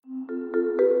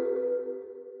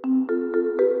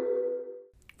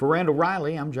For Randall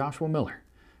Riley, I'm Joshua Miller.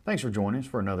 Thanks for joining us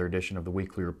for another edition of the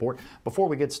Weekly Report. Before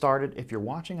we get started, if you're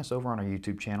watching us over on our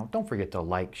YouTube channel, don't forget to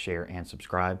like, share, and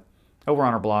subscribe. Over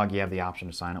on our blog, you have the option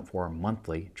to sign up for our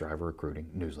monthly driver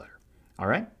recruiting newsletter. All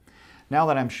right? Now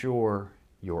that I'm sure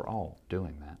you're all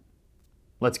doing that,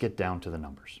 let's get down to the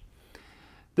numbers.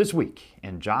 This week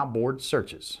in job board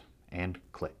searches and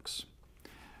clicks.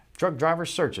 Truck driver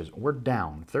searches were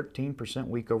down 13%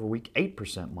 week over week,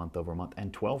 8% month over month,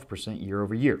 and 12% year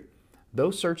over year.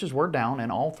 Those searches were down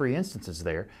in all three instances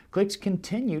there. Clicks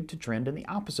continued to trend in the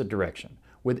opposite direction,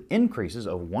 with increases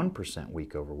of 1%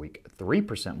 week over week,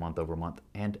 3% month over month,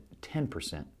 and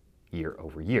 10% year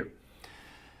over year.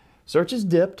 Searches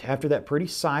dipped after that pretty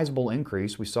sizable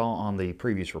increase we saw on the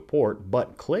previous report,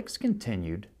 but clicks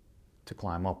continued to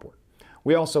climb upward.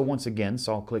 We also once again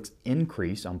saw clicks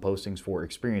increase on postings for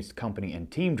experienced company and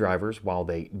team drivers, while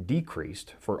they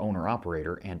decreased for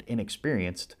owner-operator and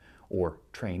inexperienced or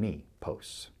trainee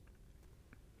posts.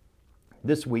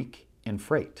 This week in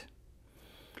freight,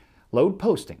 load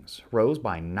postings rose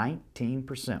by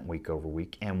 19% week over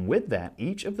week, and with that,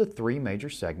 each of the three major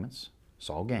segments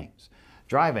saw gains.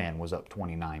 Dry van was up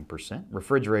 29%,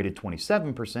 refrigerated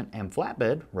 27%, and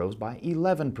flatbed rose by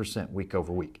 11% week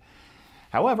over week.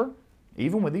 However,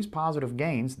 even with these positive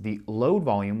gains, the load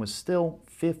volume was still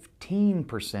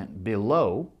 15%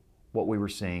 below what we were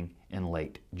seeing in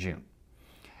late June.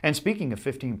 And speaking of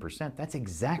 15%, that's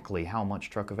exactly how much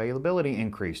truck availability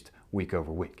increased week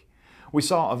over week. We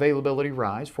saw availability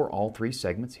rise for all three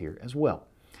segments here as well.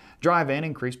 Dry van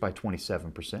increased by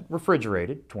 27%,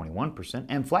 refrigerated 21%,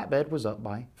 and flatbed was up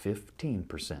by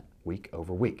 15% week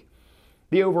over week.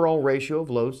 The overall ratio of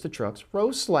loads to trucks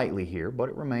rose slightly here, but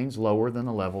it remains lower than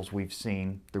the levels we've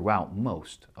seen throughout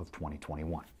most of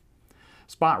 2021.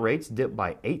 Spot rates dipped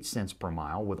by 8 cents per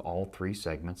mile, with all three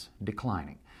segments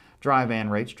declining. Dry van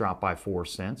rates dropped by 4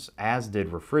 cents, as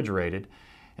did refrigerated,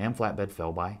 and flatbed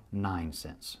fell by 9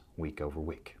 cents week over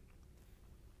week.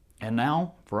 And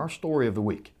now for our story of the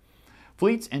week.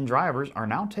 Fleets and drivers are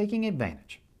now taking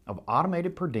advantage of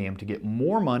automated per diem to get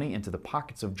more money into the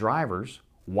pockets of drivers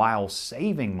while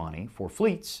saving money for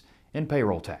fleets in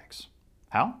payroll tax.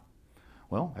 How?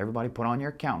 Well, everybody put on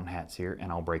your accountant hats here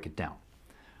and I'll break it down.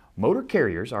 Motor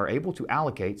carriers are able to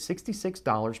allocate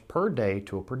 $66 per day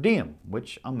to a per diem,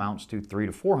 which amounts to $300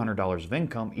 to $400 of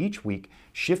income each week,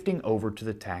 shifting over to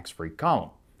the tax-free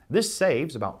column. This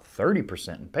saves about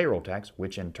 30% in payroll tax,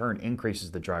 which in turn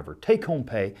increases the driver take-home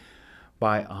pay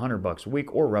by $100 a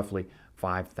week, or roughly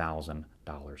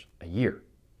 $5,000 a year.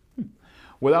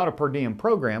 Without a per diem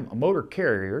program, motor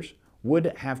carriers would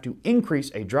have to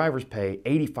increase a driver's pay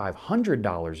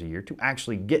 $8,500 a year to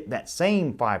actually get that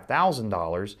same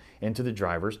 $5,000 into the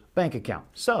driver's bank account.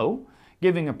 So,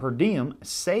 giving a per diem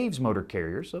saves motor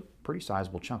carriers a pretty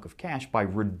sizable chunk of cash by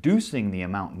reducing the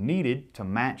amount needed to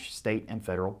match state and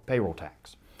federal payroll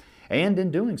tax. And in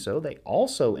doing so, they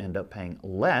also end up paying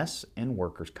less in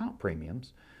workers' comp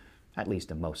premiums, at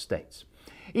least in most states.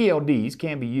 ELDs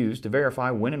can be used to verify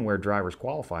when and where drivers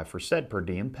qualify for said per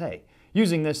diem pay.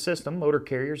 Using this system, motor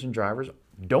carriers and drivers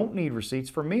don't need receipts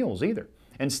for meals either.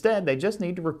 Instead, they just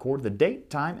need to record the date,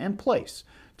 time, and place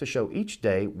to show each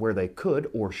day where they could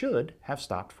or should have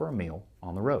stopped for a meal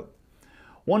on the road.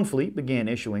 One fleet began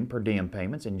issuing per diem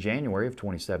payments in January of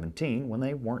 2017 when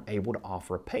they weren't able to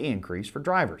offer a pay increase for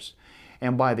drivers.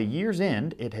 And by the year's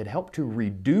end, it had helped to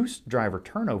reduce driver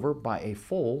turnover by a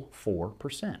full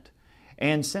 4%.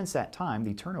 And since that time,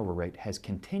 the turnover rate has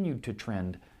continued to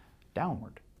trend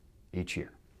downward each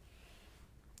year.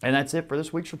 And that's it for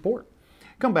this week's report.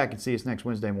 Come back and see us next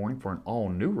Wednesday morning for an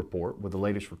all-new report with the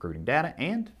latest recruiting data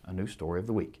and a new story of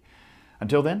the week.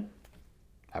 Until then,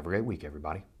 have a great week,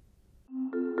 everybody.